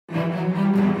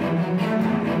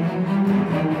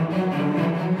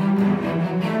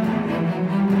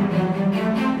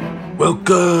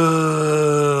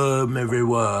Welcome,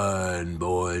 everyone,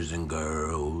 boys and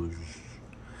girls.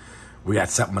 We got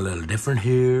something a little different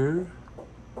here.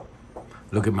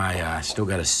 Look at my, still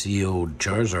got a sealed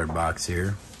Charizard box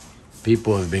here.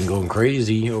 People have been going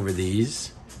crazy over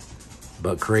these,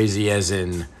 but crazy as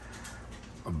in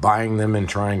buying them and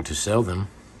trying to sell them.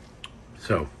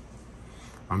 So,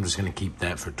 I'm just going to keep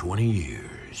that for 20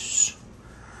 years.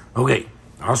 Okay,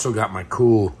 I also got my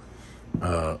cool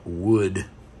wood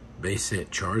base set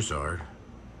Charizard.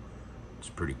 It's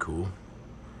pretty cool.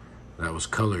 That was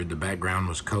colored. The background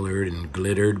was colored and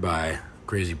glittered by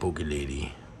Crazy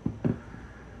PokELady.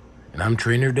 And I'm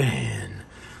Trainer Dan.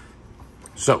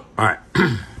 So, alright.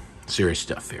 Serious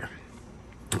stuff here.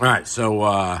 Alright,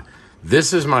 so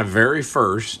this is my very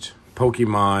first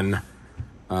Pokemon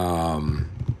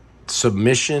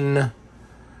submission.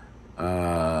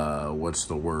 What's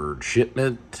the word?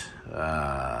 Shipment.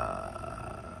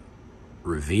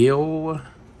 Reveal.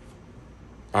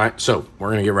 Alright, so we're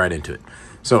going to get right into it.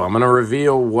 So I'm going to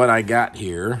reveal what I got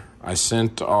here. I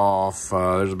sent off,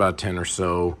 there's about 10 or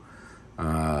so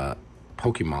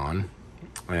Pokemon.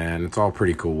 And it's all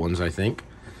pretty cool ones, I think.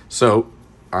 So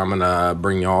I'm going to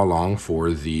bring y'all along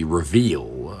for the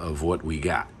reveal of what we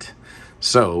got.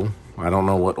 So I don't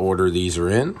know what order these are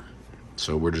in.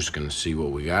 So we're just going to see what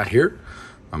we got here.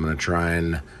 I'm going to try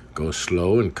and go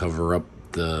slow and cover up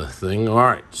the thing. All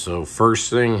right, so first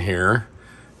thing here.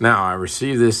 Now, I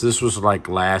received this. This was like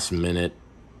last minute.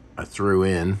 I threw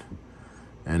in,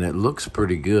 and it looks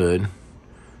pretty good.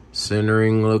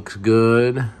 Centering looks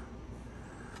good.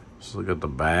 Let's look at the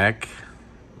back.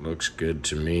 Looks good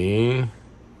to me.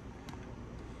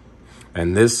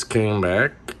 And this came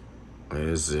back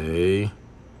as a...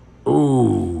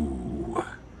 Ooh,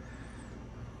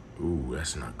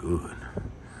 that's not good.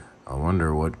 I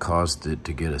wonder what caused it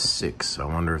to get a 6. I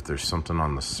wonder if there's something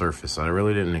on the surface. I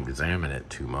really didn't examine it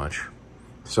too much.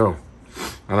 So,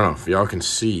 I don't know if y'all can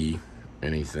see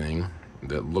anything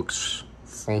that looks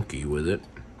funky with it.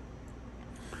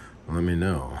 Let me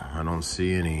know. I don't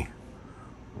see any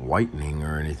whitening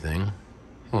or anything.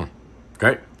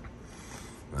 Okay.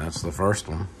 That's the first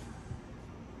one.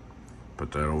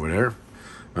 Put that over there.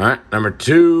 All right, number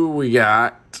 2, we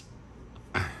got...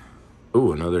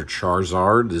 Ooh, another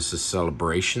Charizard. This is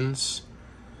Celebrations.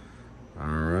 All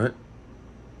right.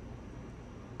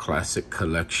 Classic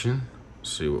Collection.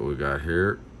 Let's see what we got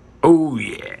here. Oh,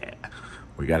 yeah.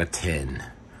 We got a 10.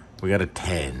 We got a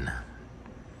 10.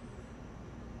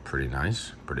 Pretty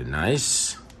nice. Pretty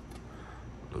nice.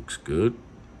 Looks good.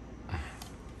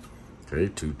 Okay,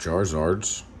 2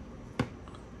 Charizards.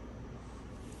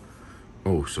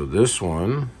 Oh, so this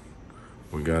one,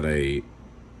 we got a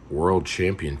World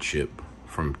Championship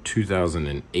from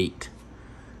 2008.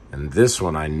 And this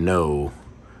one I know,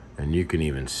 and you can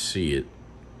even see it.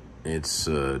 It's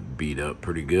beat up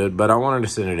pretty good, but I wanted to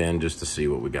send it in just to see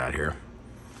what we got here.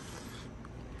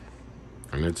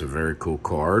 And it's a very cool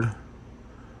card,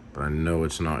 but I know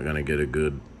it's not going to get a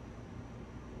good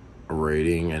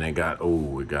rating. And it got,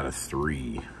 oh, it got a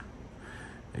 3.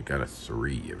 It got a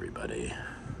 3, everybody.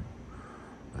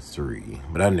 A 3.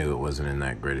 But I knew it wasn't in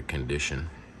that great a condition.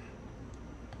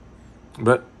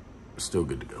 But still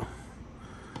good to go.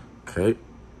 Okay.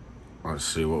 Let's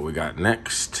see what we got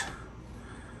next.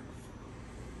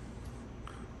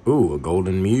 Ooh, a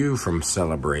Golden Mew from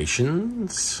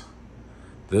Celebrations.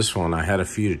 This one, I had a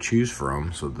few to choose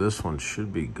from, so this one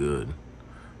should be good.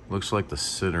 Looks like the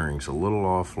centering's a little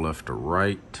off left to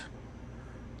right,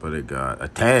 but it got a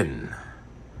 10.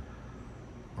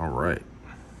 All right.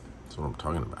 That's what I'm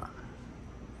talking about.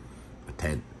 A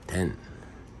 10.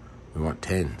 We want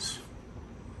 10s.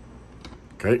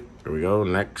 Okay, here we go.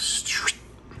 Next.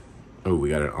 Oh, we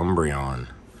got an Umbreon.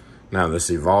 Now, this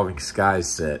Evolving Skies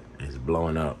set is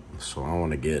blowing up, so I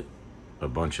want to get a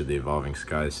bunch of the Evolving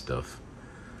Skies stuff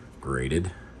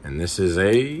graded. And this is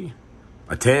a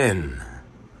 10.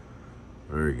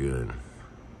 Very good.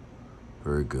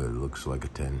 Very good. Looks like a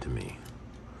 10 to me.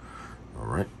 All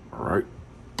right, all right.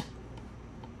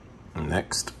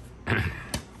 Next.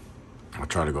 I'll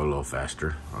try to go a little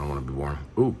faster. I don't want to be boring.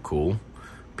 Ooh, cool.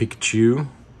 Pikachu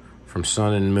from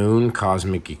Sun and Moon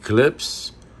Cosmic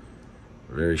Eclipse.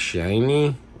 Very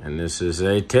shiny. And this is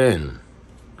a 10.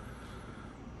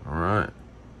 All right.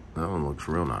 That one looks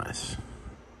real nice.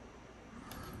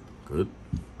 Good.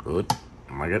 Good.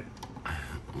 I like it.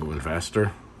 Moving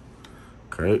faster.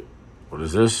 Okay. What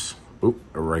is this? Oop,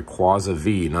 a Rayquaza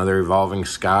V. Another Evolving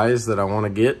Skies that I want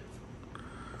to get.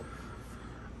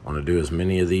 I want to do as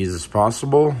many of these as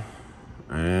possible.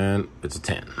 And it's a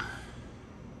 10.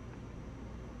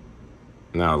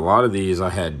 Now, a lot of these I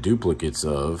had duplicates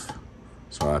of.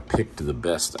 So I picked the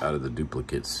best out of the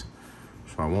duplicates.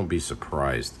 So I won't be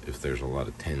surprised if there's a lot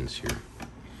of 10s here.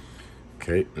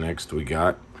 Okay, next we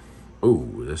got,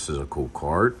 ooh, this is a cool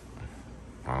card.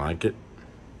 I like it.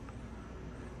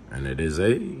 And it is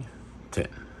a 10.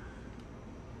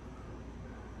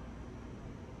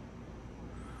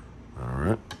 All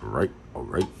right.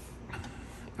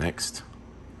 Next.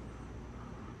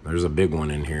 There's a big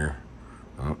one in here.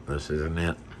 Oh, this isn't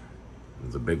it.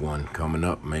 There's a big one coming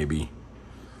up, maybe.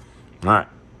 All right.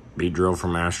 Beedrill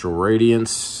from Astral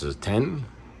Radiance is 10.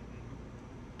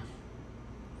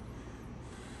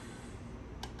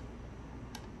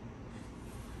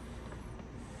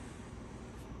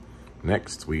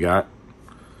 Next, we got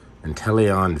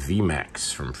Inteleon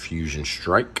VMAX from Fusion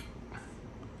Strike.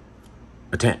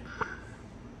 A 10.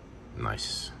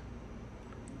 Nice.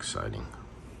 Exciting.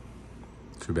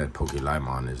 Too bad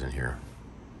PokELImon isn't here.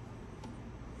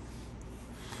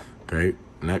 Okay,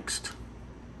 next.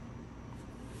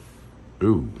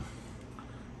 Ooh.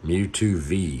 Mewtwo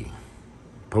V.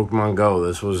 Pokemon Go.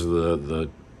 This was the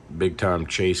big time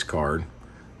chase card.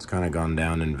 It's kind of gone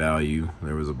down in value.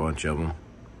 There was a bunch of them.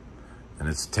 And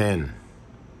it's 10.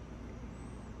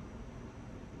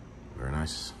 Very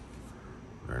nice.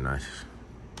 Very nice.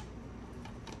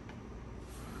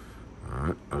 All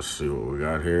right, let's see what we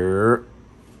got here.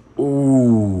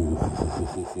 Ooh.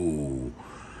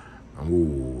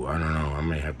 Ooh, I don't know. I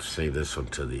may have to save this one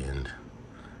to the end.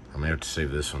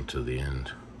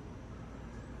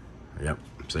 Yep,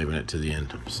 I'm saving it to the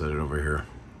end. Set it over here.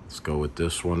 Let's go with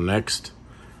this one next.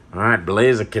 All right,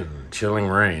 Blaziken, Chilling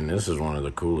Rain. This is one of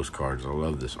the coolest cards. I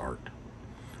love this art.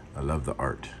 I love the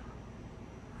art.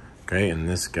 Okay, and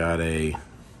this got a,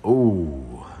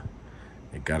 ooh,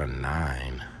 it got a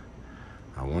 9.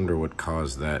 I wonder what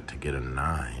caused that to get a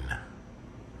 9.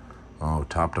 Oh,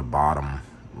 top to bottom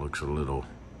looks a little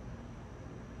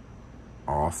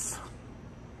off.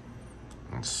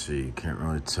 Let's see, can't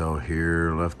really tell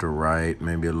here, left or right,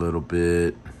 maybe a little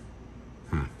bit.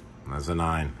 That's a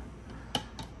 9.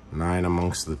 9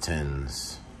 amongst the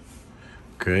 10s.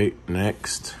 Okay,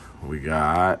 next we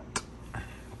got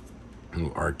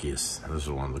Arceus. This is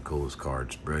one of the coolest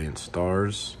cards. Brilliant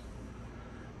Stars.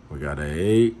 We got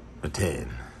a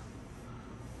 10.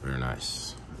 Very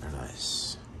nice. Very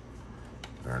nice.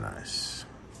 Very nice.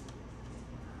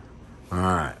 All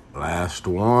right, last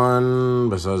one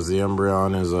besides the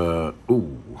Umbreon is a,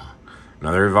 ooh,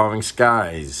 another Evolving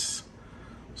Skies.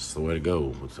 That's the way to go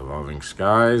with Evolving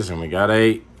Skies. And we got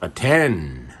a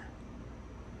 10.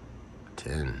 A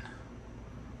 10.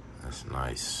 That's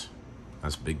nice.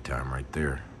 That's big time right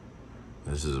there.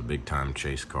 This is a big time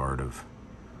chase card of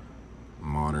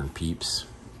modern peeps.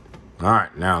 All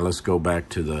right, now let's go back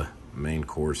to the main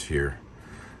course here.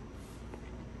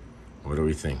 What do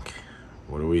we think?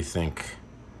 What do we think?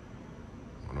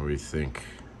 What do we think?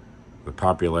 The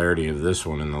popularity of this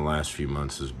one in the last few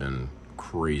months has been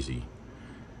crazy.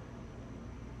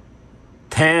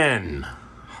 10!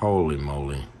 Holy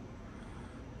moly.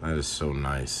 That is so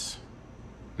nice.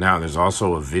 Now, there's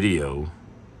also a video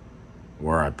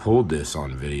where I pulled this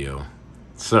on video.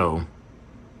 So,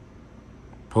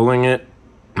 pulling it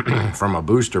from a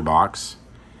booster box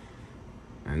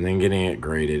and then getting it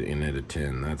graded in at a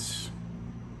 10. That's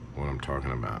what I'm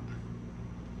talking about.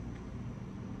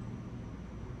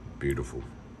 Beautiful.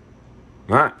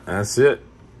 All right, that's it.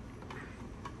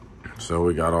 So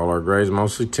we got all our grades,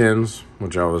 mostly 10s,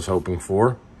 which I was hoping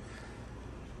for.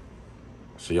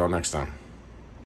 See y'all next time.